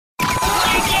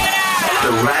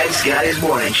The Rise Guys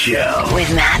Morning Show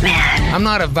with Matt Man. I'm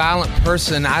not a violent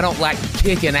person. I don't like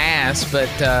kicking ass, but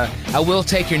I will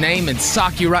take your name and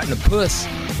sock you right in the puss.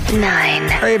 9.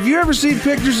 Hey, if you ever see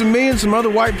pictures of me and some other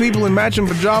white people in matching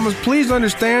pajamas, please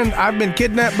understand I've been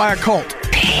kidnapped by a cult.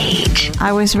 Page.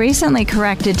 I was recently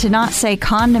corrected to not say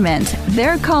condiment.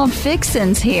 They're called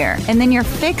fixins here, and then you're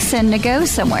fixin' to go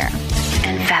somewhere.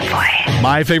 And Fat Boy.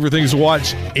 My favorite things to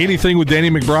watch, anything with Danny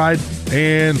McBride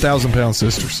and 1,000 Pound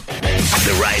Sisters.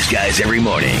 The Rise Guys every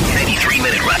morning.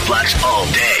 93-minute rock blocks all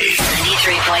day.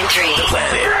 93.3. The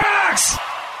Planet Rocks.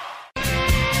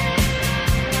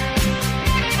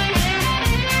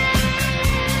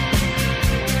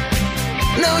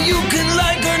 No, you can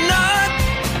like or not.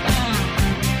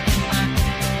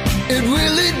 It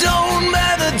really don't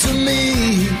matter to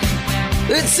me.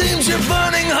 It seems you're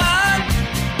burning hot.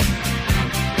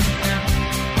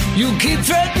 You keep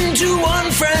threatening to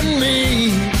unfriend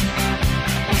me.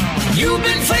 You've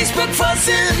been Facebook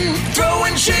fussing,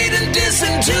 throwing shade and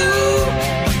dissing too.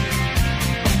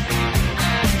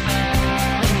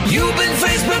 You've been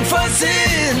Facebook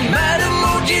fussing, mad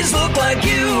emojis look like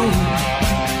you.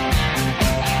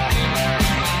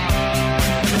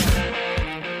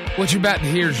 What you're about to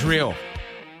hear is real.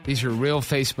 These are real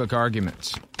Facebook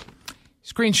arguments.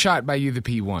 Screenshot by you, the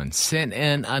P1. Sent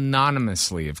in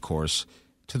anonymously, of course,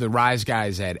 to the Rise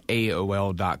Guys at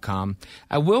AOL.com.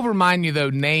 I will remind you, though,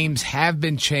 names have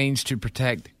been changed to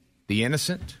protect the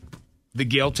innocent, the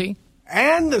guilty,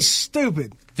 And the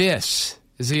stupid. This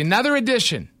is another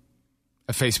edition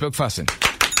of Facebook Fussin'.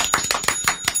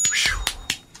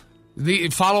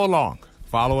 Follow along.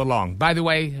 Follow along. By the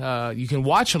way, you can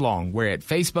watch along. We're at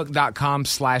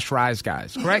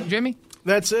facebook.com/riseguys. Correct, Jimmy?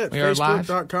 That's it. We are live.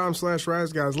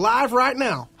 Facebook.com/riseguys. Live right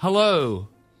now. Hello,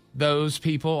 those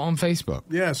people on Facebook.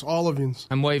 Yes, all of you.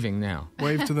 I'm waving now.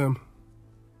 Wave to them.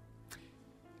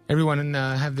 Everyone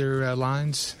have their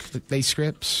lines, they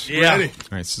scripts? Yeah. Ready. All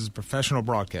right, this is a professional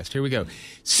broadcast. Here we go.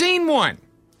 Scene 1.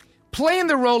 Playing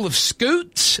the role of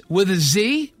Scoots with a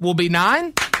Z will be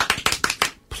 9.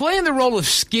 Playing the role of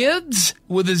Skids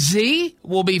with a Z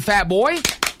will be Fat Boy.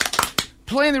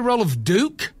 Playing the role of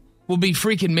Duke will be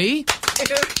freaking me.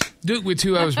 Duke with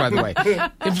 2 O's, by the way.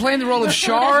 And playing the role of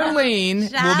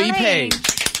Charlene will be Paige.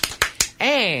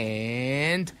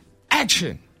 And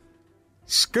action.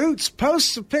 Scoots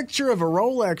posts a picture of a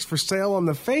Rolex for sale on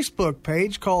the Facebook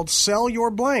page called Sell Your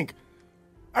Blank.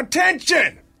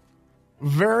 Attention!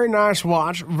 Very nice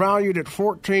watch, valued at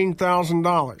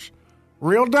 $14,000.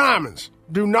 Real diamonds.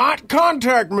 Do not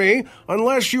contact me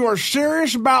unless you are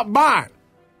serious about buying.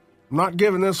 I'm not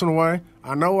giving this one away.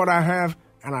 I know what I have,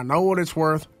 and I know what it's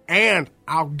worth, and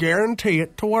I'll guarantee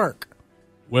it to work.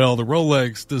 Well, the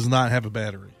Rolex does not have a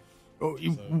battery.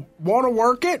 You want to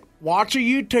work it? Watch a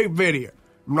YouTube video.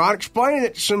 I'm not explaining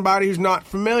it to somebody who's not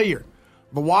familiar.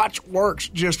 The watch works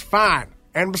just fine.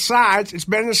 And besides, it's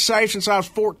been in the safe since I was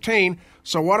 14,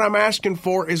 so what I'm asking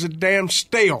for is a damn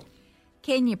steal.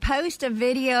 Can you post a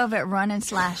video of it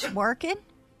running/working?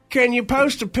 Can you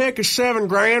post a pic of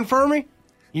 $7,000 for me?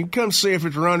 You can come see if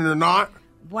it's running or not.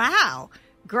 Wow.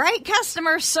 Great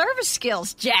customer service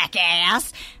skills,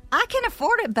 jackass. I can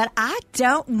afford it, but I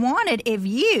don't want it if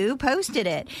you posted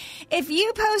it. If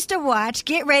you post a watch,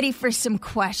 get ready for some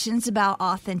questions about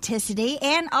authenticity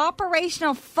and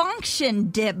operational function,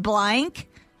 dip blank.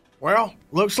 Well,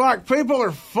 looks like people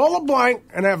are full of blank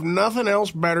and have nothing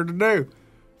else better to do.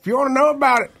 If you want to know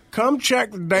about it, come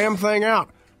check the damn thing out.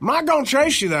 I'm not going to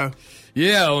chase you, though.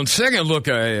 Yeah, on second look,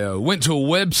 I went to a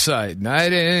website, and I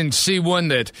didn't see one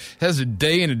that has a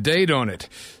day and a date on it.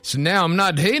 So now I'm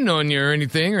not hating on you or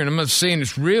anything, and I'm not saying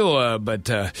it's real, but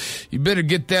you better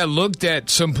get that looked at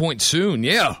some point soon,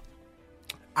 yeah.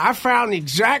 I found the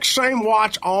exact same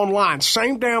watch online,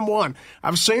 same damn one.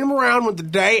 I've seen them around with the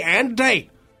day and date.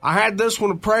 I had this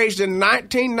one appraised in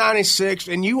 1996,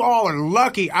 and you all are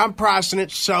lucky I'm pricing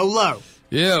it so low.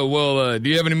 Yeah, well, do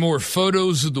you have any more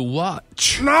photos of the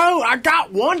watch? No, I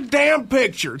got one damn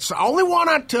picture. It's the only one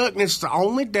I took, and it's the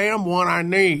only damn one I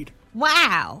need.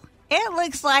 Wow. It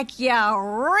looks like you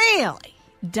really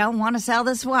don't want to sell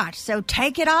this watch, so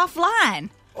take it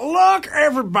offline. Look,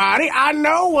 everybody, I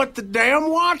know what the damn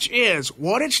watch is,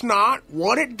 what it's not,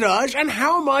 what it does, and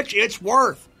how much it's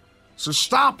worth. So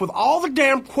stop with all the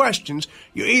damn questions.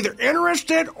 You're either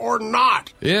interested or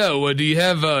not. Yeah, well, do you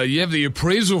have the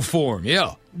appraisal form?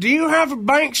 Yeah. Do you have a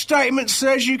bank statement that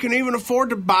says you can even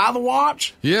afford to buy the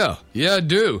watch? Yeah, I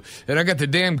do. And I got the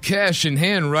damn cash in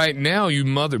hand right now, you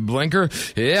mother blinker.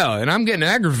 Yeah, and I'm getting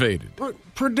aggravated.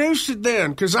 Produce it then,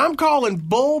 because I'm calling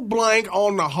bull blank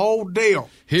on the whole deal.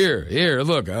 Here,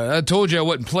 look, I told you I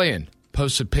wasn't playing.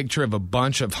 posts a picture of a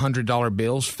bunch of $100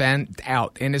 bills fanned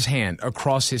out in his hand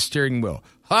across his steering wheel.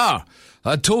 Ha!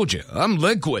 I told you, I'm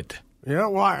liquid. Yeah,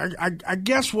 well, I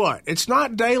guess what? It's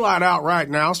not daylight out right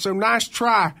now, so nice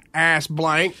try, ass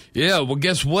blank. Yeah, well,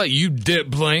 guess what, you dip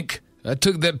blank? I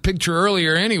took that picture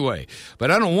earlier anyway,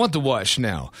 but I don't want the watch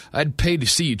now. I'd pay to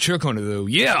see you choke on it, though.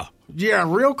 Yeah. Yeah,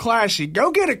 real classy. Go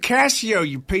get a Casio,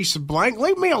 you piece of blank.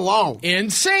 Leave me alone.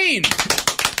 Insane.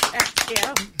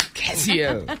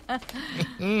 Casio.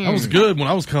 That was good when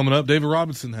I was coming up. David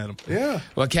Robinson had them. Yeah.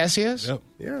 What, Casios? Yep.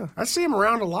 Yeah. I see him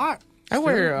around a lot. I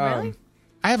wear,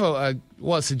 I have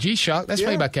it's a G-Shock. That's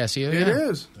made by Casio. It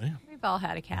is. We've all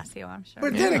had a Casio, I'm sure.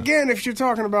 But then again, if you're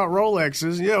talking about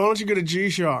Rolexes, why don't you get a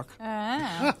G-Shock?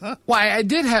 Well, I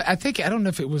did have, I don't know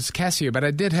if it was Casio, but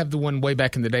I did have the one way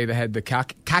back in the day that had the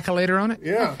calculator on it.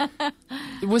 Yeah.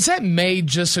 Was that made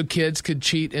just so kids could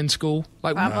cheat in school?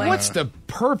 Like, Probably. what's the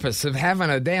purpose of having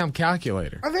a damn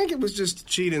calculator? I think it was just to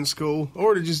cheat in school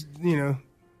or to just, Now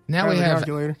we have a have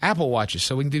calculator. Apple Watches,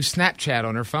 so we can do Snapchat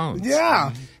on our phones.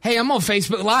 Yeah. Hey, I'm on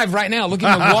Facebook Live right now. Look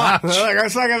at my watch.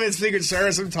 It's like I'm in Secret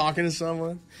Service. I'm talking to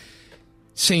someone.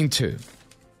 Scene 2.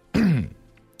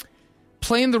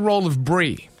 Playing the role of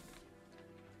Bree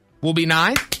will be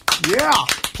 9. Yeah.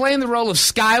 Playing the role of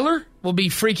Skylar will be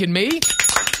freaking me.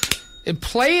 And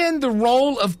playing the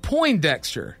role of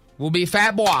Poindexter will be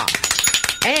Fat Boy.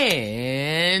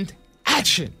 And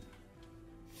action.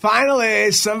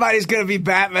 Finally, somebody's going to be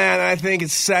Batman. I think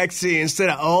it's sexy instead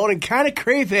of old and kind of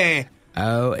creepy.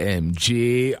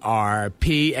 OMGRPATS.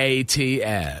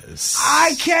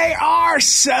 IKR,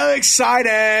 so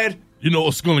excited. You know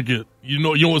what's going to get. You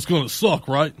know what's going to suck,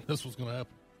 right? That's what's going to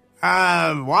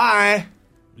happen. Why?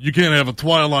 You can't have a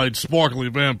Twilight sparkly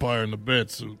vampire in the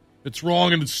bed suit. It's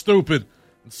wrong and it's stupid.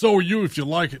 And so are you if you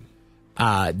like it.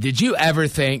 Did you ever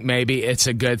think maybe it's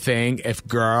a good thing if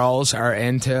girls are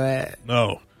into it?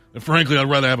 No. And frankly, I'd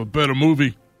rather have a better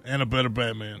movie and a better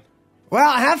Batman.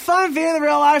 Well, have fun being the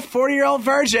real-life 40-year-old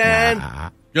virgin.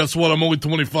 Guess what? I'm only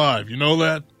 25. You know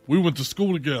that? We went to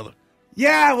school together.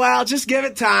 Yeah, well, just give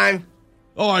it time.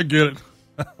 Oh, I get it.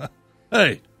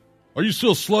 Hey, are you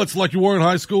still sluts like you were in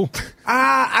high school?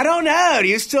 I don't know. Do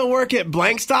you still work at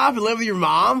Blank Stop and live with your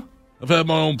mom? I've had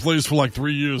my own place for like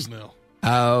 3 years now.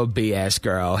 Oh, BS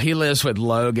girl. He lives with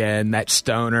Logan, that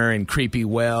stoner, and creepy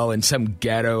Will in some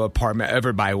ghetto apartment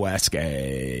over by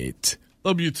Westgate.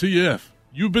 WTF.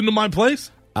 You've been to my place?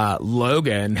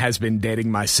 Logan has been dating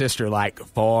my sister like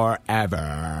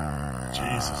forever.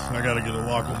 Jesus, I gotta get a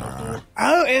lock on my door.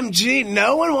 OMG,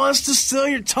 no one wants to steal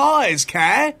your toys,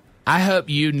 Kay? I hope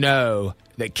you know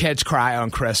that kids cry on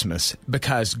Christmas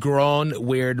because grown,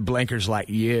 weird blinkers like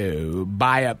you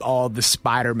buy up all the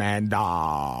Spider-Man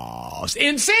dolls.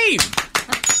 Insane!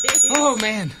 Oh,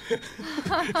 man.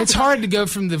 It's hard to go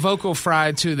from the vocal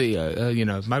fry to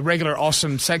the, my regular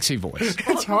awesome, sexy voice.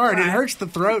 It's hard. It hurts the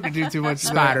throat to do too much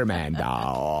Spider-Man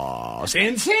dolls.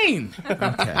 Insane!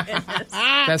 Okay.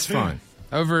 That's fun.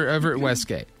 Over at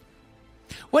Westgate.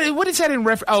 What is that in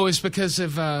reference? Oh, it's because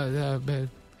of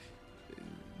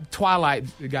Twilight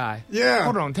guy. Yeah.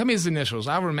 Hold on. Tell me his initials.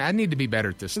 I need to be better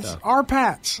at this It's stuff. our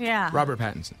Pats. Yeah. Robert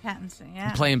Pattinson.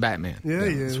 Yeah. Playing Batman. Yeah,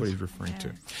 he That's is. what he's referring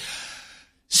to.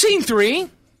 Scene 3.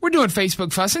 We're doing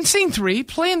Facebook fussing. Scene 3.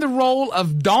 Playing the role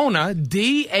of Donna,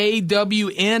 DAWNNA,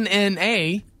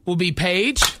 will be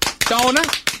Paige. Donna.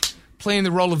 Playing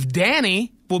the role of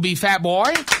Danny will be Fat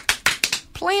Boy.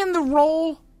 Playing the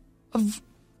role of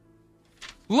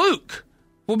Luke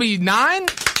will be 9.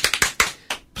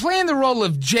 Playing the role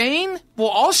of Jane will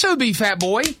also be Fat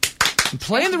Boy. And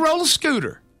playing the role of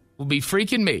Scooter will be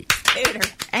freaking me. Scooter.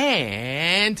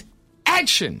 And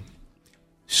action.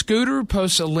 Scooter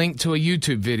posts a link to a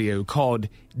YouTube video called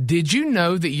Did You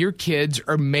Know That Your Kids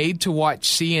Are Made to Watch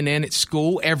CNN at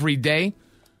School Every Day?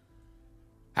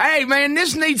 Hey, man,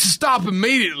 this needs to stop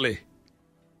immediately.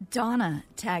 Donna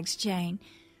tags Jane.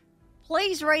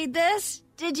 Please read this.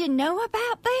 Did you know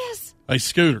about this? Hey,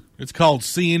 Scooter, it's called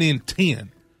CNN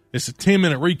 10. It's a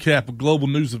 10-minute recap of global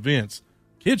news events.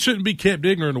 Kids shouldn't be kept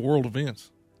ignorant of world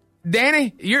events.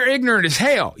 Danny, you're ignorant as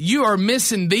hell. You are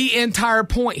missing the entire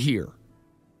point here.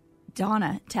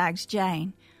 Donna tags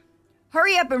Jane.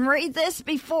 Hurry up and read this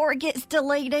before it gets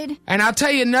deleted. And I'll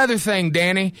tell you another thing,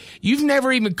 Danny. You've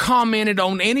never even commented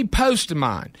on any post of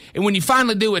mine. And when you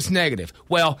finally do, it's negative.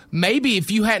 Well, maybe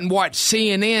if you hadn't watched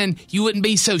CNN, you wouldn't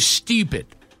be so stupid.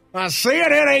 Now,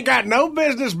 CNN ain't got no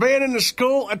business being in the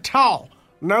school at all.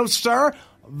 No, sir.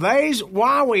 They's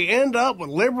why we end up with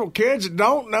liberal kids that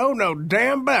don't know no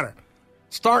damn better.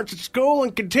 Starts at school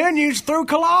and continues through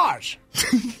college.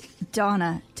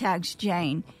 Donna tags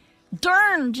Jane.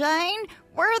 Darn, Jane,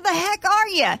 where the heck are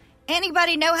you?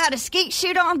 Anybody know how to skeet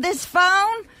shoot on this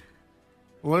phone?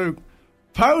 Luke,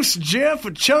 post GIF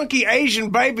of chunky Asian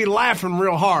baby laughing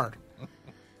real hard.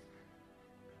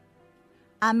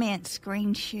 I meant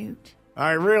screen shoot. It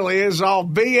really is all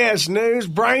BS news,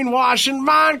 brainwashing,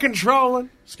 mind controlling.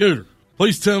 Scooter,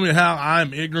 please tell me how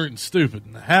I'm ignorant and stupid.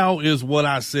 And how is what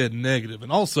I said negative?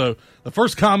 And also, the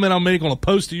first comment I'll make on a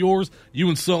post of yours, you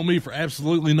insult me for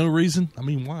absolutely no reason? I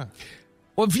mean, why?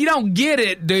 Well, if you don't get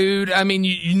it, dude, I mean,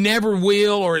 you never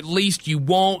will, or at least you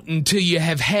won't until you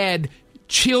have had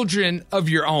children of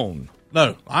your own.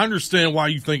 No, I understand why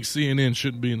you think CNN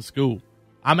shouldn't be in school.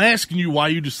 I'm asking you why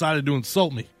you decided to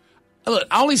insult me. Look,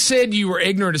 I only said you were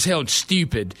ignorant as hell and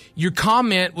stupid. Your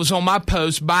comment was on my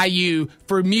post by you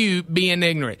from you being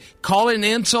ignorant. Call it an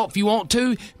insult if you want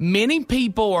to. Many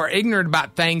people are ignorant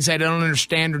about things they don't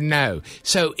understand or know.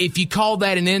 So if you call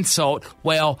that an insult,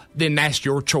 well, then that's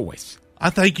your choice. I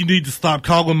think you need to stop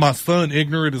calling my son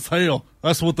ignorant as hell.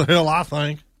 That's what the hell I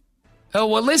think. Oh,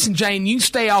 well, listen, Jane, you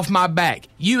stay off my back.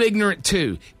 You ignorant,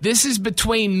 too. This is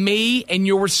between me and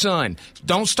your son.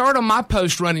 Don't start on my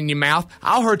post running your mouth.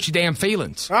 I'll hurt your damn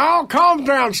feelings. Oh, calm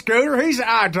down, Scooter. He's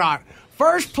an idiot.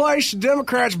 First place, the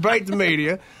Democrats bait the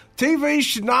media. TV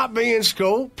should not be in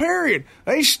school, period.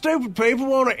 These stupid people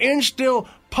want to instill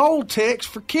politics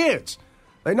for kids.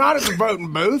 They're not at the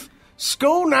voting booth.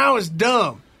 School now is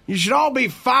dumb. You should all be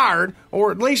fired,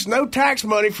 or at least no tax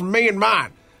money from me and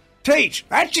mine. Teach.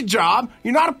 That's your job.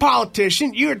 You're not a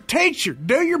politician. You're a teacher.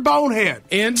 Do your bonehead.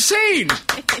 End scene.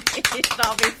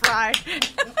 I'll be fried.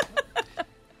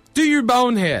 Do your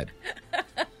bonehead.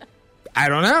 I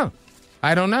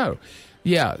don't know.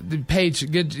 Yeah, the page.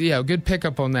 Good. Yeah, good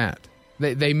pickup on that.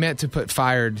 They meant to put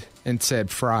fired and said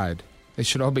fried. They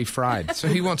should all be fried. So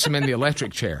he wants them in the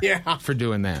electric chair. Yeah. For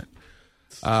doing that.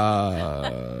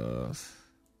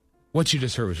 What you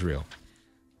just heard was real.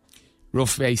 Real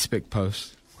Facebook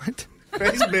post. What?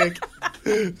 Facebook.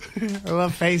 I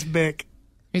love Facebook.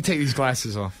 Let me take these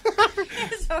glasses off.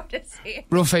 So to see.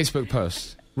 Real Facebook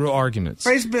posts. Real arguments.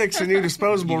 Facebook's a new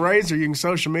disposable razor you can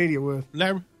social media with.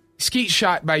 Skeet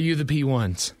shot by you, the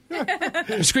P1s.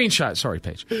 Screenshot, sorry,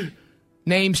 Paige.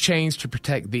 Names changed to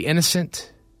protect the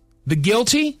innocent, the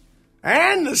guilty,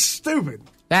 and the stupid.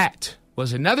 That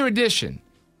was another edition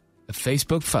of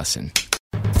Facebook Fussin'.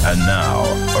 And now,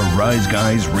 a Rise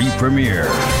Guys re-premiere.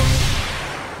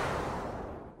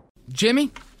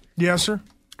 Jimmy? Yes, sir?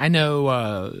 I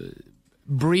know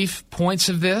brief points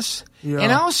of this. Yeah.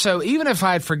 And also, even if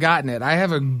I had forgotten it, I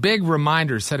have a big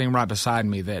reminder sitting right beside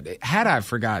me that had I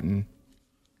forgotten,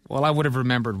 well, I would have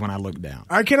remembered when I looked down.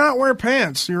 I cannot wear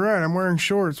pants. You're right. I'm wearing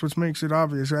shorts, which makes it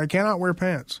obvious. I cannot wear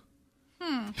pants.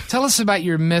 Tell us about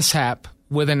your mishap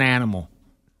with an animal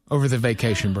over the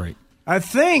vacation break. I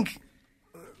think,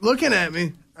 looking at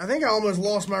me, I think I almost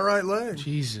lost my right leg.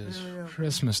 Jesus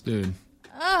Christmas, dude.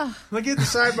 Look at the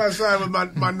side by side with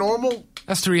my normal.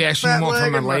 That's the reaction fat you want leg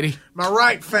from a and lady. My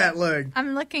right fat leg.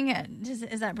 I'm looking at,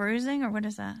 is that bruising or what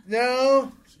is that?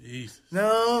 No. Jesus.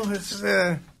 No, it's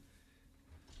I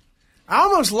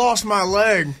almost lost my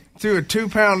leg to a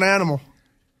 2-pound animal.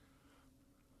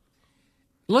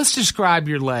 Let's describe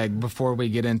your leg before we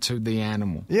get into the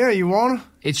animal. Yeah, you wanna?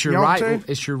 It's your You want right.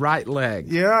 to? It's your right leg.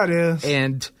 Yeah, it is.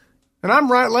 And I'm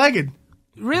right-legged.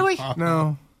 really,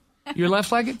 No, you're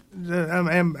left-legged.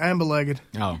 I'm amber-legged.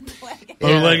 Oh,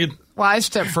 Bow-legged. well, I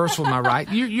step first with my right.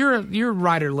 You're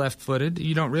right or left-footed.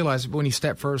 You don't realize it, but when you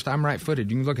step first, I'm right-footed.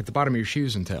 You can look at the bottom of your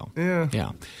shoes and tell. Yeah.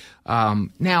 Yeah.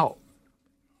 Now,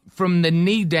 from the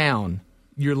knee down,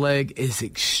 your leg is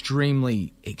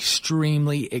extremely,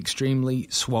 extremely, extremely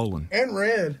swollen And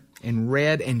red. and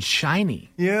red and shiny.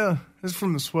 Yeah, it's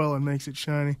from the swelling makes it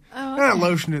shiny. And I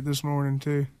lotioned it this morning,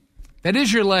 too. That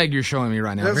is your leg you're showing me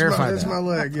right now. Verify That's that. my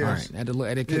leg, yes. All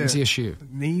right. I couldn't see a shoe.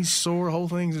 Knees sore, whole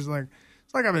thing's just like,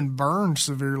 it's like I've been burned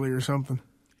severely or something.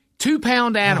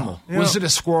 2-pound animal. Yeah. Was it a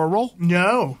squirrel?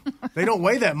 No, they don't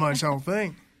weigh that much, I don't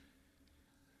think.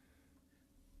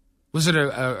 Was it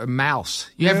a mouse?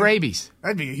 You have Yeah. rabies.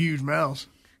 That'd be a huge mouse.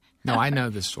 No, I know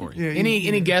this story. Yeah,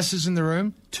 Any guesses in the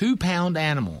room? 2-pound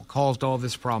animal caused all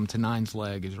this problem to Nine's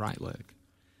leg, his right leg.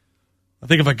 I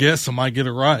think if I guess, I might get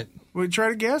it right. We try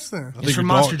to guess then. It's for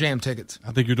Monster Jam tickets.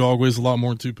 I think your dog weighs a lot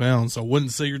more than 2 pounds, so I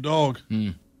wouldn't say your dog.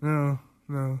 No.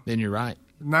 Then you're right.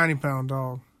 90-pound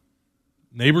dog.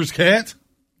 Neighbor's cat?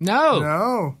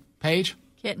 No. Paige?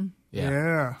 Kitten.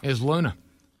 Yeah. It was Luna.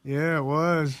 Yeah, it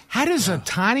was. How does a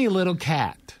tiny little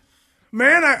cat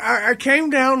Man, I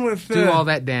came down with... do all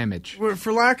that damage?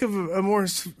 For lack of a more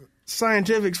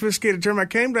scientific, sophisticated term, I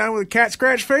came down with a cat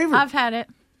scratch fever. I've had it.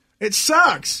 It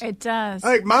sucks. It does.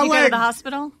 Like, my Did you go to leg- the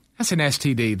hospital? That's an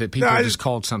STD that people No, I just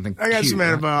called something I got cute, some right?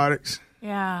 antibiotics.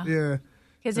 Yeah. Yeah.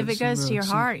 Because if it goes to your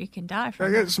heart, you can die I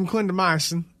from got it. some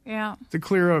clindamycin Yeah. to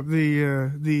clear up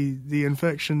the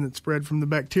infection that spread from the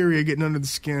bacteria getting under the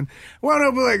skin. Well,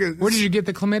 no, but like Where did you get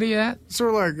the chlamydia at? sort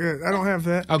of like I don't have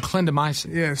that. Oh,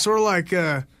 clindamycin. Yeah, sort of like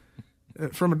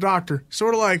from a doctor.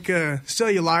 Sort of like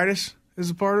cellulitis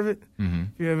is a part of it. Mm-hmm.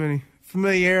 If you have any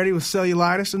familiarity with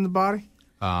cellulitis in the body,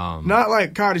 not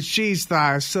like cottage cheese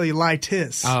thighs,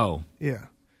 cellulitis. Oh, Yeah,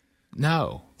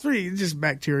 no. it's really just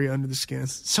bacteria under the skin.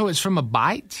 So it's from a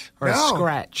bite or a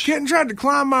scratch? Kitten tried to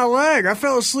climb my leg. I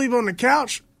fell asleep on the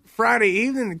couch Friday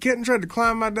evening. The kitten tried to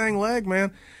climb my dang leg,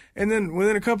 man. And then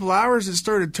within a couple hours, it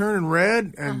started turning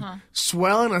red and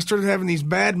swelling. I started having these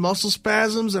bad muscle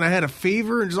spasms, and I had a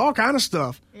fever and just all kind of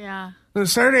stuff. Yeah. Then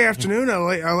Saturday afternoon,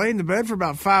 I lay in the bed for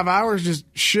about 5 hours, just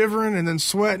shivering and then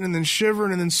sweating and then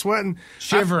shivering and then sweating.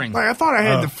 Shivering. I thought I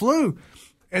had the flu,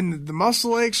 and the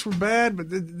muscle aches were bad, but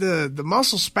the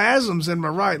muscle spasms in my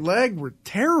right leg were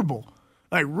terrible,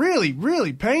 like really,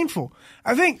 really painful.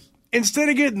 I think instead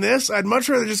of getting this, I'd much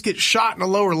rather just get shot in the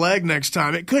lower leg next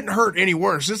time. It couldn't hurt any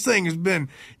worse. This thing has been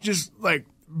just like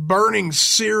burning,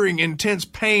 searing, intense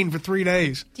pain for 3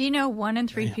 days. Do you know 1 in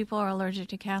 3 people are allergic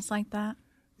to cats like that?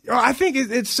 I think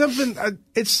it's something. I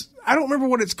don't remember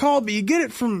what it's called, but you get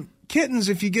it from kittens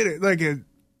if you get it like a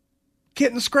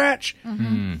kitten scratch.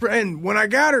 Mm-hmm. And when I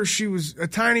got her, she was a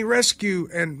tiny rescue,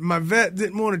 and my vet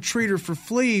didn't want to treat her for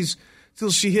fleas till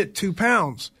she hit 2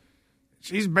 pounds.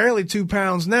 She's barely 2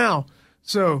 pounds now,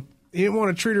 so he didn't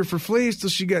want to treat her for fleas till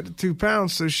she got to 2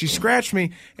 pounds. So she scratched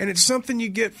me, and it's something you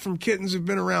get from kittens who've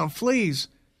been around fleas.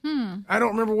 I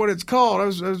don't remember what it's called. I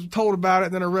was told about it,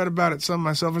 and then I read about it some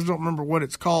myself. I just don't remember what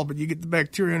it's called, but you get the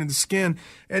bacteria under the skin.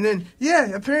 And then,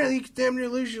 apparently you could damn near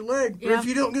lose your leg. But if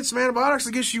you don't get some antibiotics,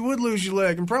 I guess you would lose your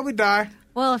leg and probably die.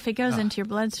 Well, if it goes into your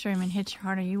bloodstream and hits your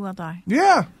heart, you will die.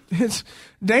 Yeah, it's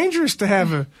dangerous to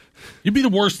have a... You'd be the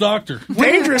worst doctor.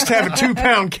 Dangerous to have a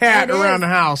 2-pound cat around the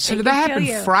house. So did that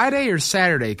happen Friday or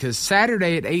Saturday? Because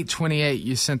Saturday at 8:28,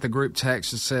 you sent the group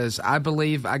text that says, "I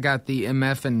believe I got the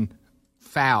MFing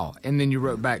foul," and then you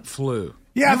wrote back flu.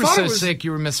 Yeah, you I were thought so it was, sick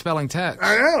you were misspelling text.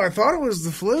 I know. I thought it was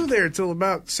the flu there until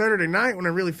about Saturday night when I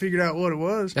really figured out what it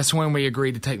was. That's when we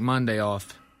agreed to take Monday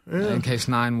off in case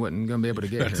 9 wasn't going to be able to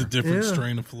get That's here. a different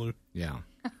strain of flu. Yeah.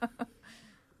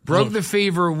 Broke the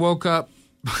fever, woke up.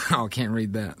 Oh, I can't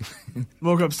read that.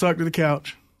 Woke up stuck to the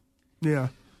couch. Yeah.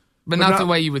 But not the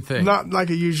way you would think. Not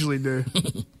like I usually do.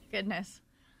 Goodness.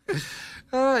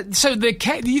 So the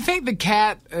cat, do you think the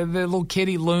cat, the little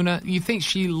kitty Luna, you think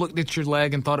she looked at your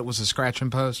leg and thought it was a scratching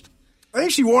post? I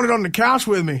think she wanted on the couch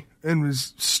with me and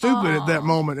was stupid at that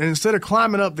moment. And instead of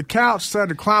climbing up the couch, decided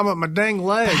to climb up my dang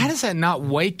leg. But how does that not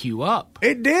wake you up?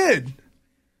 It did.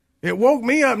 It woke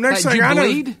me up. Next Like, thing you I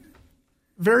bleed? know,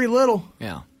 very little.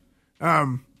 Yeah.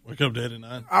 Wake up dead at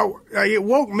 9. It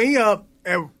woke me up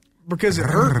because it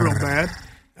hurt real bad.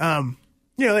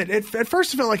 At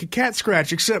first it felt like a cat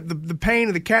scratch, except the pain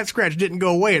of the cat scratch didn't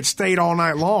go away. It stayed all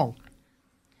night long.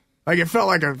 Like it felt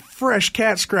like a fresh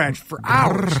cat scratch for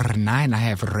hours. Nine, I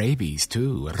have rabies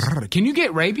too. Can you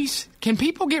get rabies? Can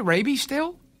people get rabies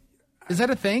still? Is that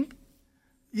a thing?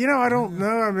 I don't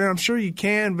know. I mean, I'm sure you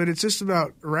can, but it's just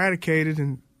about eradicated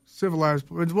and civilized.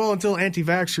 Well, until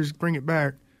anti-vaxxers bring it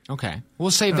back. Okay.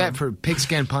 We'll save that for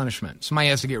pigskin punishment. Somebody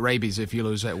has to get rabies if you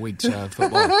lose that week's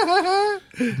football.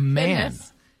 Man.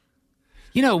 Goodness.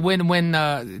 When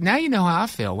now you know how I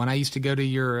feel. When I used to go to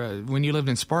your, when you lived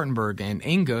in Spartanburg, and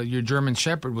Inga, your German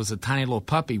Shepherd, was a tiny little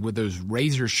puppy with those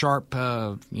razor sharp,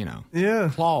 claws.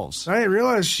 I didn't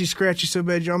realize she scratched you so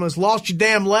bad you almost lost your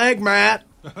damn leg, Matt.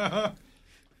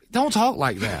 Don't talk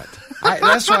like that.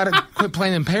 That's why I quit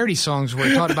playing them parody songs where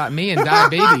it talked about me and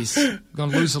diabetes.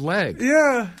 Going to lose a leg.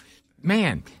 Yeah.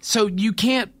 Man, so you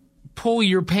can't pull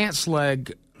your pants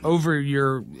leg over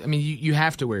your... I mean, you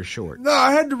have to wear shorts. No,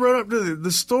 I had to run up to the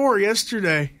store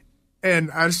yesterday, and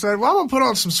I decided, I'm going to put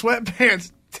on some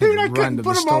sweatpants. Dude, I couldn't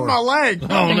put them on my leg.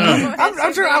 Oh, no.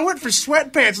 I went for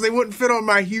sweatpants, and they wouldn't fit on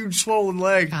my huge swollen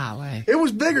leg. Golly. It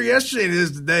was bigger yesterday than it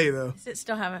is today, though. Does it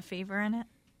still have a fever in it?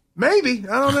 Maybe.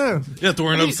 I don't know. You have to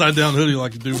wear an upside-down hoodie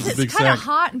like you do with a big It's kind of sack.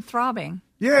 hot and throbbing.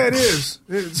 Yeah, it is.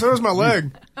 So is my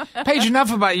leg. Paige,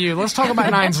 enough about you. Let's talk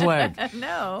about Nine's leg.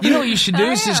 No. You know what you should do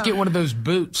is just get one of those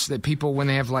boots that people, when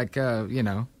they have like a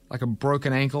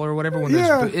broken ankle or whatever,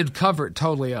 it'd cover it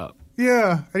totally up.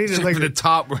 Yeah. I need to Like the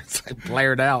top where it's like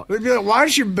blared out. They'd be like, why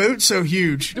is your boot so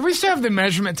huge? Do we still have the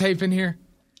measurement tape in here?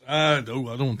 I don't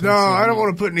think No, so. I don't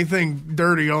want to put anything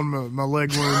dirty on my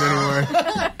leg wound anyway.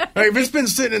 Like, if it's been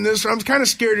sitting in this, I'm kind of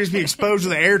scared to just be exposed to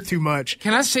the air too much.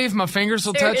 Can I see if my fingers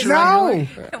will touch it? No.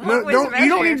 What was You don't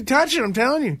measured? need to touch it, I'm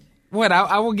telling you. What,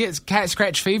 I will get cat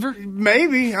scratch fever?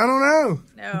 Maybe. I don't know.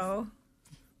 No.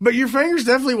 But your fingers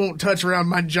definitely won't touch around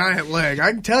my giant leg.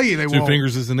 I can tell you they 2 won't.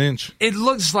 fingers is an inch. It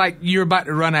looks like you're about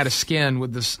to run out of skin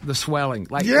with the swelling.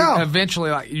 Like, Yeah.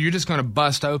 eventually, like you're just going to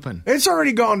bust open. It's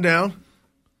already gone down.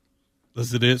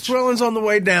 Does it itch? Swelling's on the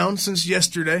way down since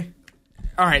yesterday.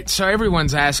 All right, so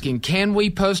everyone's asking, can we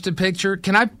post a picture?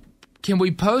 Can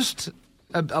we post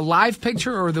a live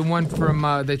picture or the one from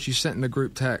that you sent in the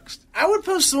group text? I would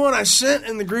post the one I sent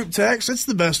in the group text. It's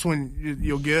the best one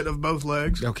you'll get of both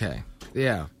legs. Okay,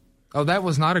 yeah. Oh, that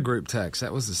was not a group text.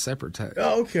 That was a separate text.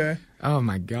 Oh, okay. Oh,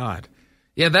 my God.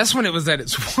 Yeah, that's when it was at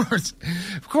its worst.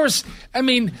 Of course, I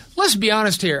mean, let's be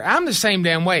honest here. I'm the same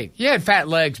damn way. You had fat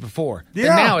legs before. Yeah.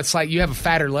 And now it's like you have a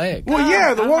fatter leg. Well,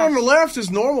 yeah, the one on the left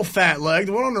is normal fat leg.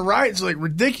 The one on the right is like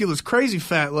ridiculous, crazy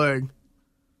fat leg.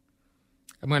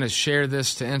 I'm going to share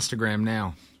this to Instagram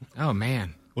now. Oh,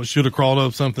 man. Well, should have crawled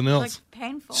up something else. Like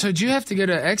painful. So do you have to go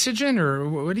to Exogen, or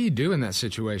what do you do in that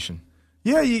situation?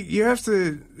 Yeah, you have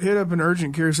to hit up an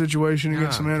urgent care situation and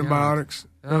get some God. antibiotics.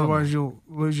 Oh, Otherwise, you'll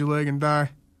lose your leg and die.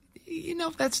 You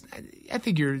know, I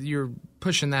think you're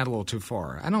pushing that a little too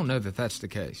far. I don't know that that's the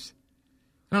case.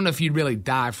 I don't know if you'd really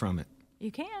die from it. You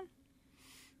can.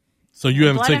 So you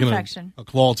haven't blood taken infection. a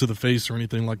claw to the face or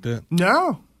anything like that?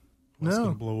 No. It's going No.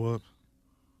 to blow up.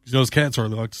 You know, those cats are,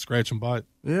 they like to scratch and bite.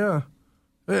 Yeah.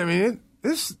 I mean,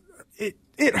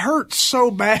 it hurt so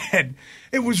bad.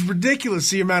 It was ridiculous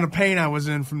the amount of pain I was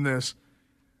in from this.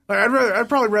 Like, I'd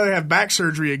probably rather have back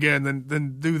surgery again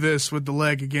than do this with the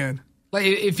leg again. Like,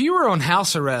 if you were on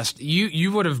house arrest,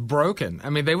 you would have broken. I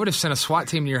mean, they would have sent a SWAT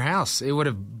team to your house. It would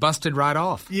have busted right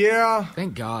off. Yeah.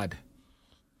 Thank God.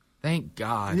 Thank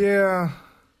God. Yeah.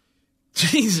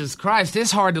 Jesus Christ,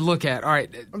 it's hard to look at. All right.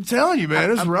 I'm telling you,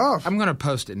 man, it's rough. I'm going to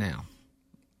post it now.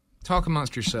 Talk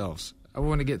amongst yourselves. I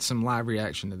want to get some live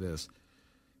reaction to this.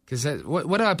 Because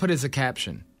what do I put as a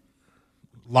caption?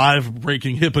 Live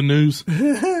breaking HIPAA news.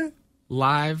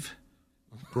 Live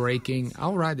breaking.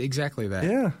 I'll write exactly that.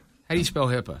 Yeah. How do you spell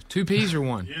HIPAA? 2 P's or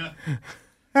 1?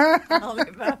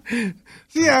 Yeah.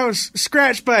 See, I was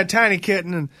scratched by a tiny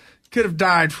kitten and could have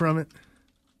died from it.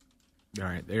 All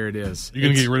right, there it is. You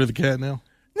going to get rid of the cat now?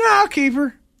 No, I'll keep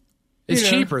her. It's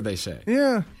you know. cheaper, they say.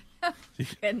 Yeah.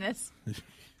 Goodness.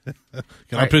 Can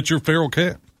I picture a feral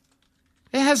cat?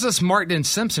 It has us marked in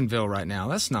Simpsonville right now.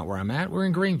 That's not where I'm at. We're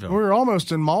in Greenville. We're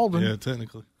almost in Malden. Yeah,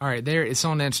 technically. All right, there. It's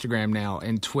on Instagram now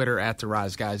and Twitter at The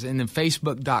Rise Guys. And then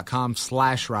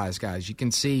Facebook.com/Rise Guys. You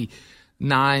can see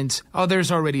Nines. Oh, there's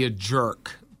already a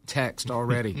jerk text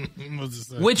already.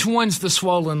 Which one's the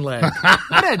swollen leg?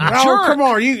 What a jerk. Oh, come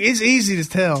on. It's easy to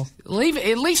tell.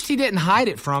 At least he didn't hide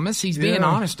it from us. He's being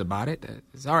honest about it.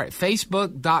 All right,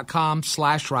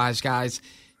 Facebook.com/Rise Guys.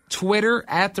 Twitter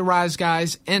at The Rise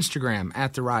Guys, Instagram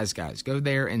at The Rise Guys. Go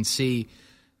there and see.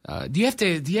 Do you have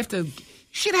to? You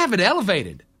should have it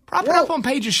elevated. Prop it up on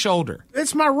Paige's shoulder.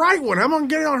 It's my right one. I'm going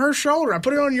to get it on her shoulder. I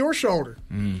put it on your shoulder.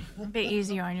 It'll be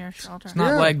easier on your shoulder. It's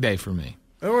not leg day for me.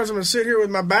 Otherwise, I'm going to sit here with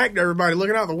my back to everybody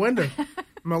looking out the window.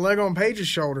 My leg on Paige's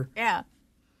shoulder. Yeah.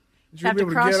 You'll Have to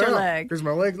cross your leg. Because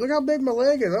my leg, look how big my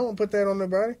leg is. I won't put that on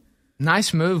nobody.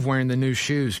 Nice move wearing the new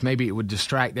shoes. Maybe it would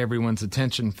distract everyone's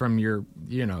attention from your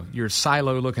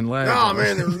silo-looking leg. Oh,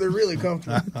 man, they're really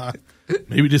comfortable.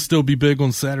 Maybe just still be big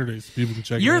on Saturdays. People can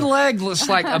check Your it out. leg looks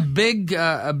like a big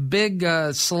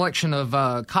selection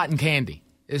of cotton candy.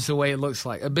 Is the way it looks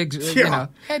like. A big, it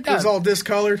It's does. all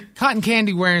discolored. Cotton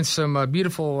candy wearing some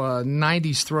beautiful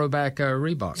 90s throwback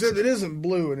Reeboks. Except it isn't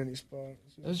blue in any spot.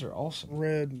 Those are awesome.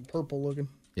 Red and purple looking.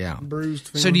 Yeah. Bruised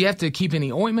So feeling. do you have to keep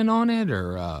any ointment on it,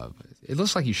 or it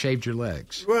looks like you shaved your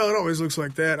legs? Well, it always looks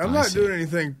like that. I'm I not see. doing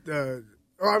anything.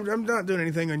 I'm not doing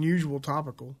anything unusual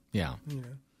topical. Yeah.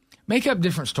 Make up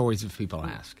different stories if people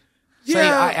ask. Say,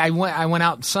 Yeah. I went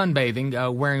out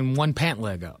sunbathing wearing one pant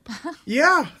leg up.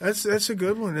 Yeah, that's a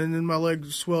good one. And then my leg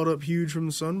swelled up huge from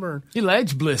the sunburn. Your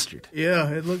leg's blistered. Yeah,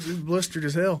 it's blistered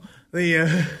as hell.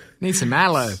 Need some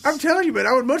aloe. I'm telling you, but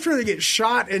I would much rather get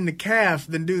shot in the calf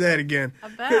than do that again. I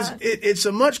bet. Because it's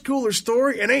a much cooler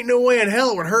story, and ain't no way in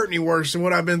hell it would hurt any worse than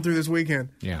what I've been through this weekend.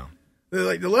 Yeah.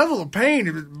 The level of pain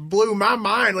it blew my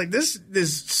mind. Like this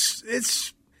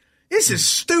is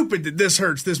stupid that this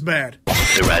hurts this bad.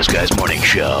 The Rise Guys Morning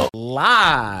Show.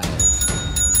 Live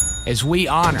as we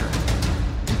honor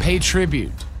and pay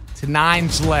tribute to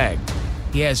Nine's leg.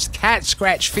 He has cat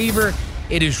scratch fever.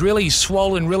 It is really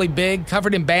swollen, really big,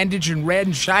 covered in bandage and red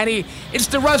and shiny. It's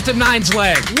the roast of Nine's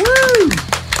leg. Woo!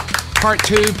 Part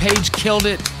 2, Paige killed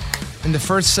it in the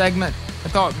first segment. I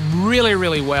thought really,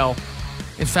 really well.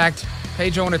 In fact,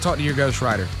 Paige, I want to talk to your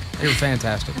ghostwriter. They were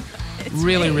fantastic.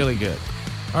 Really, really good.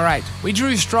 All right, we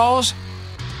drew straws.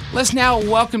 Let's now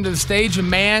welcome to the stage a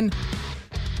man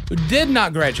who did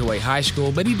not graduate high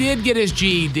school, but he did get his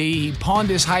GED. He pawned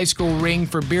his high school ring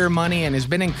for beer money and has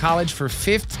been in college for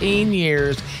 15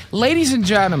 years. Ladies and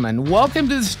gentlemen, welcome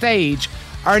to the stage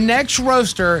our next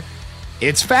roaster.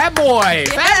 It's Fat Boy.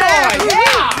 Yeah. Fat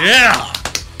Boy, yeah. Yeah.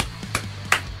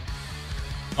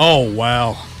 Oh,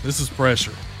 wow. This is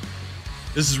pressure.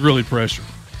 This is really pressure.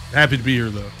 Happy to be here,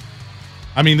 though.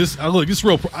 I mean, this it's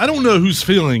real. I don't know who's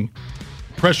feeling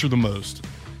pressure the most.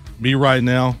 Me right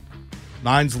now,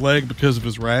 Nine's leg because of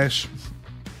his rash,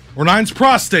 or Nine's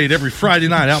prostate every Friday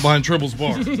night out behind Tribble's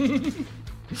Bar.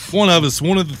 One of us,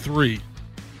 one of the three,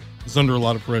 is under a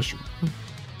lot of pressure.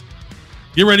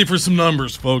 Get ready for some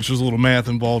numbers, folks. There's a little math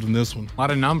involved in this one. A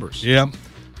lot of numbers. Yeah.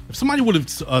 If somebody would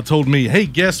have told me, hey,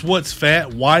 guess what's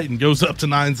fat, white, and goes up to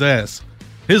Nine's ass,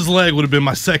 his leg would have been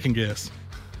my second guess.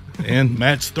 And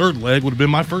Matt's third leg would have been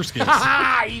my first guess.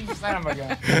 You son of a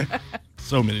gun.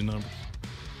 So many numbers.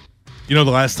 You know,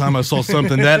 the last time I saw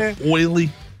something that oily,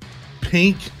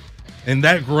 pink, and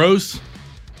that gross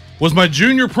was my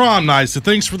junior prom night. So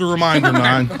thanks for the reminder,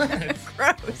 Nine.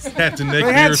 Gross. Captain Nick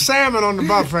They here. had salmon on the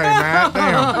buffet, Matt.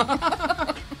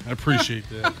 Damn. I appreciate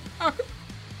that.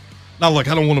 Now, look,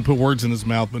 I don't want to put words in his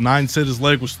mouth, but Nine said his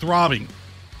leg was throbbing.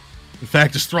 In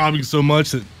fact, it's throbbing so much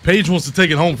that Paige wants to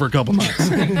take it home for a couple nights.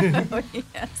 Oh,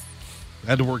 yes. I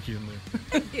had to work you in there.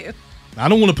 Thank you. I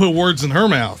don't want to put words in her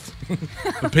mouth.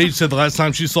 But Paige said the last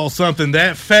time she saw something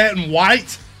that fat and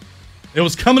white, it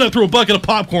was coming up through a bucket of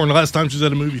popcorn the last time she was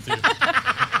at a movie theater.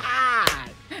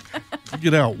 You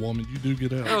get out, woman. You do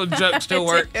get out. Little joke still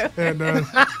works. It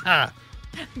does.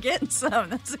 Getting some.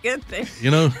 That's a good thing.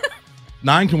 You know,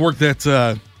 Nine can work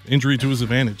that injury to his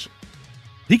advantage.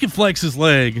 He can flex his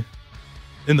leg,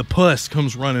 and the pus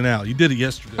comes running out. He did it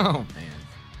yesterday. Oh, man.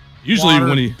 Usually Water.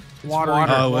 when he... Water.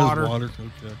 Oh, Water. it's water.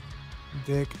 Okay.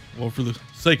 Dick. Well, for the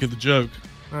sake of the joke,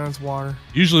 That's water.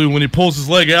 usually when he pulls his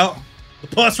leg out, the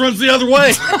pus runs the other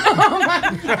way.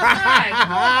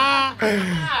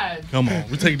 Come on.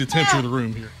 We're taking the temperature of the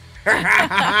room here.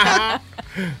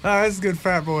 That's a good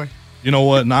fat boy. You know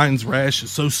what? Nine's rash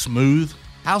is so smooth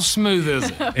How smooth is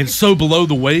it? and so below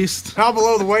the waist How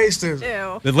below the waist is it?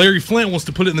 Ew. that Larry Flint wants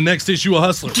to put it in the next issue of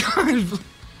Hustler.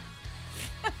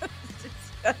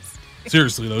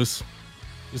 Seriously, though,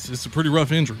 it's a pretty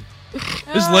rough injury.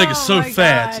 His leg is so my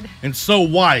fat God. and so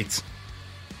white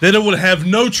that it would have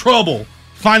no trouble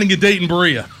finding a date in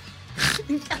Berea.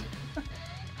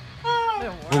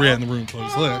 Where we at in the room,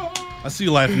 folks? Look, I see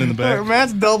you laughing in the back. Look,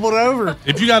 Matt's doubled over.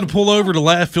 If you got to pull over to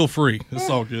laugh, feel free. It's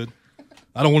all good.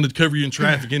 I don't want to cover you in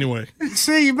traffic anyway.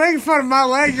 See, you're making fun of my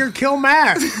leg. You're kill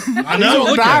Matt. I know.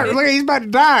 Look at it. Look, he's about to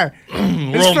die.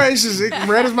 His Wrong. face is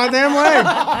red as my damn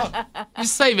leg.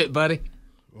 Just save it, buddy.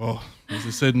 Oh, as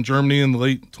they said in Germany in the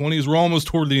late 20s, we're almost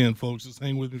toward the end, folks. Just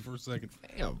hang with me for a second.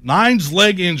 Damn. Nine's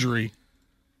leg injury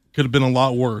could have been a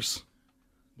lot worse.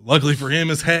 Luckily for him,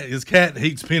 his cat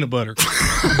hates peanut butter.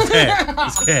 His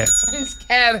cat. His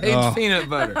cat hates peanut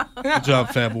butter. Good job,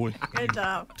 fat boy. Good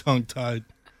job. Tongue-tied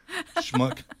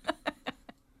schmuck.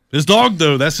 His dog,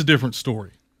 though, that's a different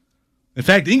story. In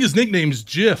fact, Inga's nickname is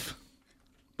Jif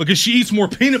because she eats more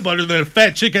peanut butter than a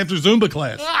fat chick after Zumba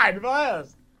class. God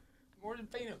bless. More than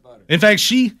peanut butter. In fact,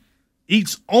 she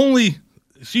eats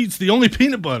the only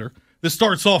peanut butter that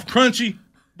starts off crunchy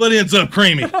but ends up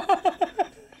creamy.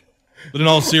 But in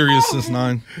all seriousness,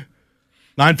 Nine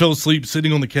fell asleep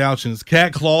sitting on the couch and his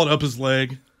cat clawed up his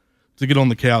leg to get on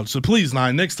the couch. So please,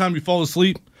 Nine, next time you fall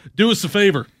asleep, do us a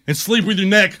favor and sleep with your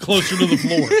neck closer to the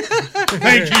floor.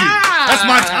 Thank you. That's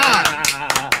my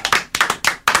time.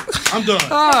 I'm done.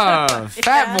 Oh,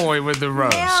 fat boy with the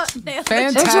roast. Nailed it.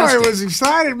 Fantastic. That's why I was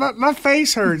excited. My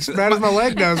face hurts as bad as my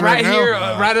leg does right, Right now. here,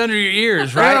 right under your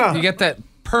ears, right? Yeah. You got that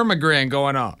permagrin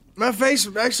going on. My face,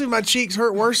 actually, my cheeks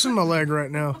hurt worse than my leg right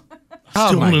now. Oh,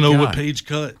 Still my want to know what God. Paige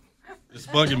cut. It's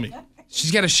bugging me.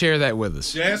 She's got to share that with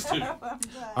us. She has to.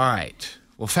 All right.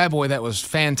 Well, Fat Boy, that was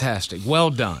fantastic. Well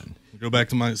done. Go back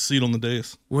to my seat on the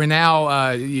dais. We're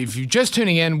now, if you're just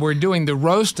tuning in, we're doing the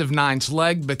roast of Nine's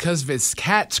leg because of its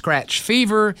cat scratch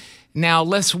fever. Now,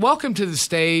 let's welcome to the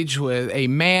stage with a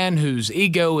man whose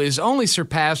ego is only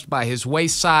surpassed by his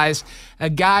waist size,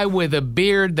 a guy with a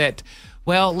beard that,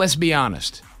 well, let's be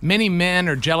honest, many men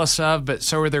are jealous of, but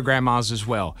so are their grandmas as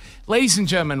well. Ladies and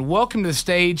gentlemen, welcome to the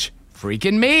stage,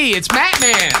 Freaking Me. It's Matt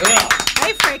Man.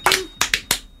 Hey, freaking.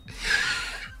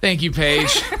 Thank you,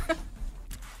 Paige.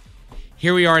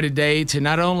 Here we are today to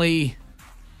not only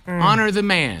honor the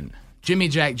man, Jimmy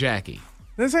Jack Jackie,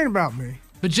 This ain't about me.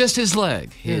 but just his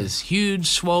leg, his huge,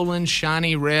 swollen,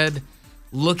 shiny red,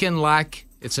 looking like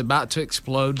it's about to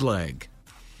explode leg.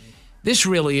 This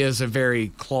really is a very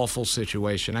clawful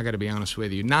situation, I got to be honest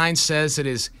with you. 9 says that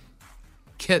his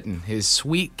kitten, his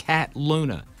sweet cat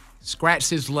Luna, scratched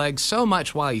his leg so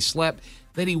much while he slept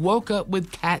that he woke up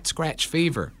with cat scratch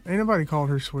fever. Ain't nobody called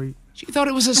her sweet. She thought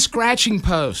it was a scratching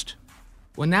post.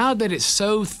 Well, now that it's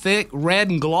so thick, red,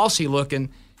 and glossy looking,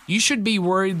 you should be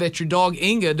worried that your dog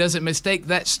Inga doesn't mistake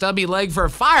that stubby leg for a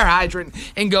fire hydrant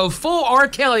and go full R.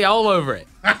 Kelly all over it.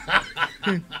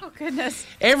 Oh, goodness.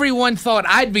 Everyone thought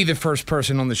I'd be the first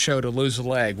person on the show to lose a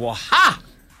leg. Well, ha!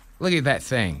 Look at that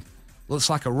thing. Looks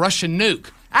like a Russian nuke.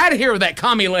 Out of here with that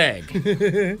commie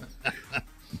leg.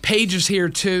 Paige is here,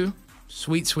 too.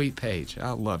 Sweet, sweet Paige.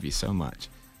 I love you so much.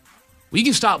 Well, you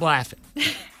can stop laughing.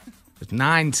 But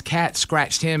 9's cat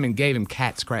scratched him and gave him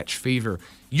cat scratch fever.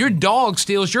 Your dog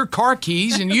steals your car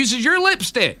keys and uses your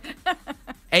lipstick.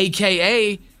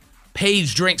 AKA,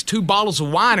 Paige drinks 2 bottles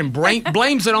of wine and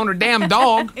blames it on her damn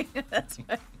dog. That's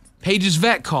right. Paige's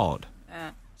vet called.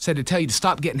 Said to tell you to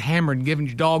stop getting hammered and giving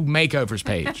your dog makeovers,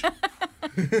 Paige.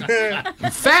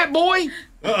 And Fat Boy,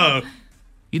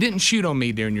 you didn't shoot on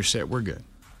me during your set. We're good.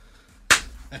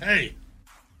 Hey.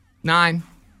 9,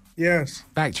 Yes.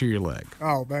 back to your leg.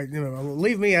 Oh, back.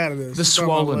 Leave me out of this. The It's about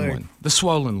my swollen leg. one. The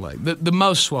swollen leg. The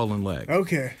most swollen leg.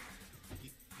 Okay.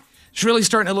 It's really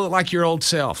starting to look like your old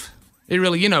self. It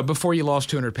really, before you lost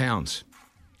 200 pounds.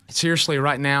 Seriously,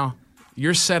 right now,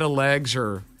 your set of legs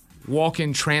are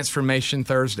walk-in transformation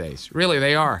Thursdays. Really,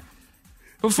 they are.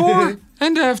 Before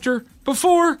and after.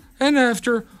 Before and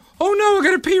after. Oh no, I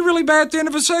gotta pee really bad at the end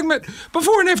of a segment.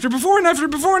 Before and after, before and after,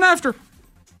 before and after.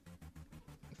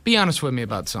 Be honest with me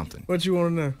about something. What you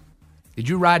want to know? Did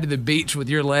you ride to the beach with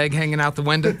your leg hanging out the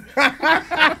window?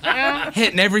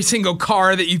 Hitting every single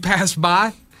car that you passed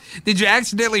by? Did you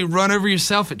accidentally run over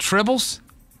yourself at Tribbles?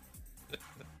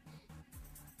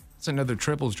 That's another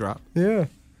Tribbles drop. Yeah.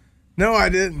 No, I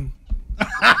didn't.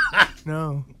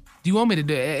 No. Do you want me to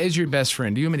do, as your best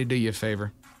friend, do you want me to do you a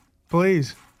favor?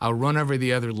 Please. I'll run over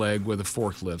the other leg with a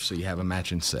forklift so you have a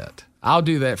matching set. I'll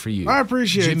do that for you. I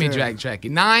appreciate Jimmy that. Jack Jackie.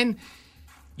 9,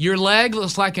 your leg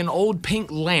looks like an old pink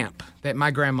lamp that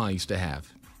my grandma used to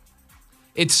have.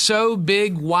 It's so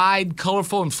big, wide,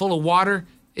 colorful, and full of water,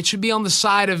 it should be on the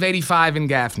side of 85 in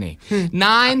Gaffney.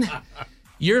 9,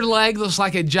 your leg looks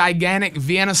like a gigantic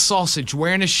Vienna sausage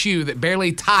wearing a shoe that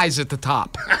barely ties at the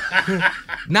top.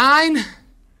 9,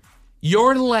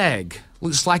 your leg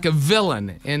looks like a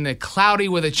villain in the Cloudy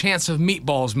with a Chance of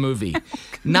Meatballs movie.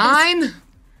 9,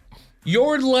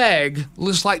 your leg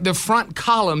looks like the front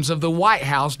columns of the White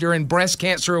House during Breast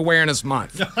Cancer Awareness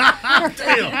Month.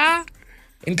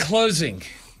 In closing,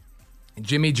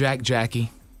 Jimmy Jack Jackie,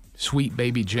 sweet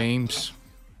baby James,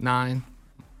 9,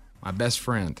 my best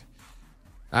friend.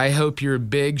 I hope your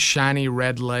big, shiny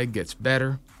red leg gets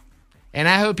better. And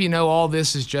I hope you know all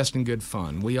this is just in good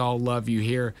fun. We all love you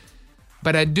here.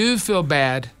 But I do feel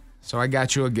bad, so I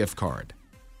got you a gift card.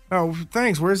 Oh,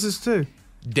 thanks. Where's this to?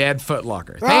 Dead Foot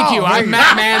Locker. Thank you. I'm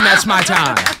Matt Man. That's my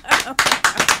time.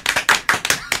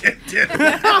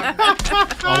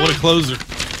 Oh, what a closer.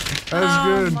 That was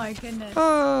good. Oh, my goodness.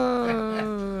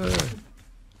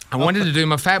 I wanted to do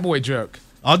my Fat Boy joke.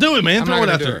 I'll do it, man. I'm Throw not it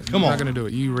gonna out do there. it. Come I'm on. not going to do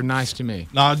it. You were nice to me.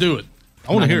 No, I'll do it.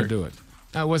 I want to hear it. Do it.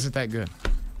 No, it wasn't that good.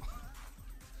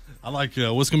 I like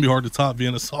what's going to be hard to top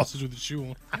Vienna sausage with a shoe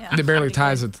on. It barely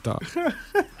ties at the top.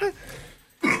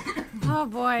 Oh,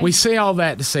 boy. We say all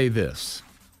that to say this.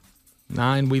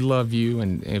 9, we love you,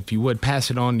 and if you would pass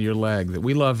it on to your leg, that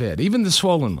we love it, even the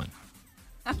swollen one.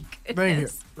 Oh, Thank you.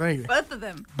 goodness. Thank you. Both of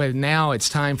them. But now it's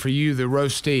time for you, the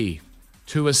roastee,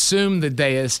 to assume the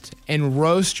dais and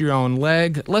roast your own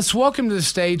leg. Let's welcome to the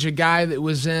stage a guy that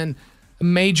was in a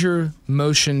major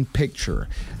motion picture,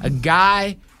 a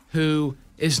guy who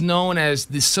is known as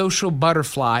the social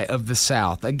butterfly of the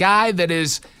South, a guy that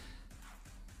is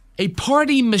a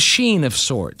party machine of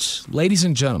sorts. Ladies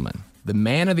and gentlemen, the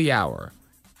man of the hour,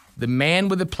 the man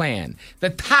with a plan,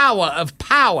 the tower of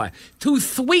power, too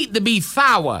sweet to be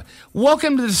sour.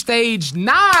 Welcome to the stage,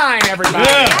 9, everybody.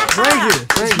 Thank you.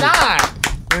 Thank you. 9.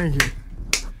 Thank you.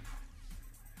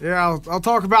 Yeah, I'll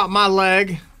talk about my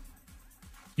leg.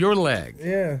 Your leg.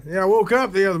 Yeah. I woke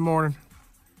up the other morning.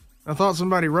 I thought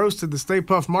somebody roasted the Stay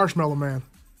Puft Marshmallow Man.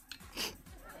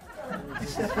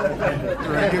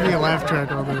 Right, give me a laugh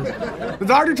track on this. The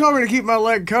doctor told me to keep my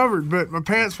leg covered, but my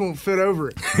pants won't fit over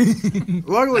it.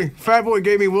 Luckily, Fat Boy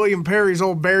gave me William Perry's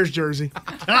old Bears jersey.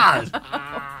 God.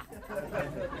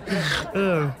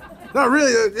 Not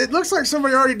really. It looks like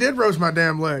somebody already did roast my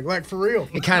damn leg, like for real.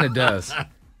 It kind of does.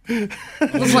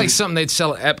 Looks like something they'd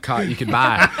sell at Epcot you could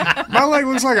buy. My leg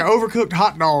looks like an overcooked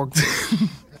hot dog.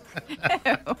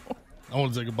 I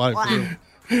want to take a bite for real.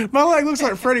 My leg looks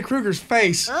like Freddy Krueger's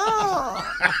face.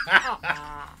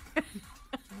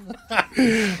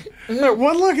 Look,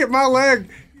 one look at my leg,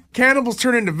 cannibals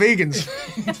turn into vegans.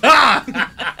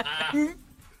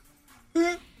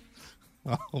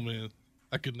 Oh man,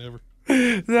 I could never.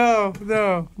 No.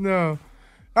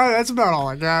 That's about all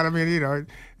I got. I mean,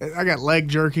 I got leg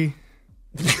jerky.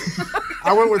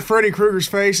 I went with Freddy Krueger's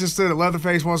face instead of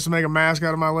Leatherface wants to make a mask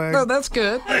out of my leg. Oh, that's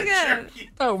good. Good.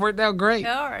 Oh, worked out great.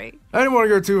 All right. I didn't want to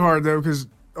go too hard, though, because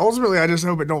ultimately I just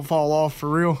hope it don't fall off for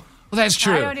real. Well, that's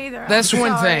true. I don't either. That's I'm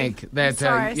one sorry. thing that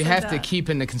Sorry I you said have to that. keep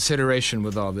into consideration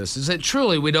with all this is that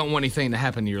truly we don't want anything to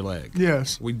happen to your leg.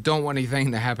 Yes. We don't want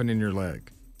anything to happen in your leg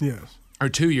Yes. or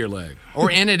to your leg or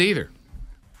in it either.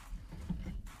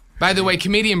 By the way,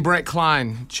 comedian Brett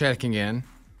Klein checking in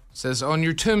says on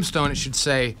your tombstone it should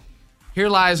say, "Here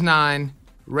lies 9,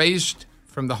 raised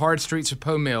from the hard streets of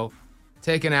Poe Mill,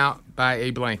 taken out by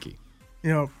a blankie."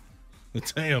 Damn.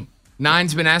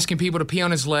 9's been asking people to pee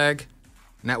on his leg,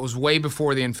 and that was way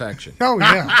before the infection. Oh,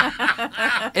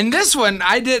 yeah. And this one,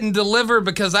 I didn't deliver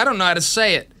because I don't know how to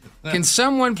say it. Can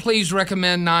someone please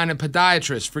recommend 9 a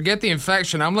podiatrist? Forget the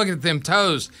infection. I'm looking at them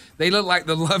toes. They look like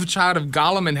the love child of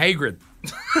Gollum and Hagrid.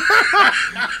 Is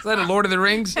that a Lord of the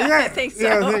Rings? I think so.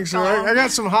 Yeah, I think so. I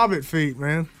got some hobbit feet,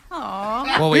 man.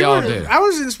 Well, we all do. I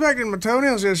was inspecting my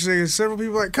toenails yesterday, and several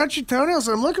people were like, cut your toenails.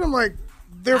 And I'm looking, I'm like,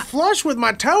 they're flush with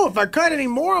my toe. If I cut any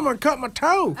more, I'm going to cut my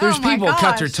toe. There's Oh, my people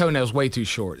cut their gosh. toenails way too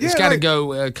short. It's Yeah, got to like-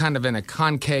 go kind of in a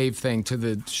concave thing to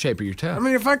the shape of your toe. I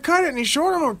mean, if I cut it any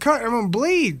short, I'm going to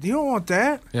bleed. You don't want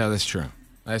that. Yeah, that's true.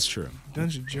 That's true.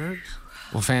 Bunch of jerks.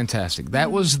 Well, fantastic.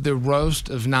 That was the roast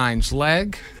of 9's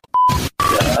leg.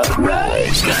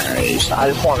 I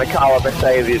just want to call up and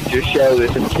say that your show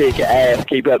is some kick ass.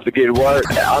 Keep up the good work.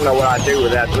 I don't know what I'd do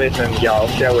without listening to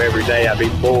y'all's show every day. I'd be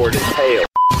bored as hell.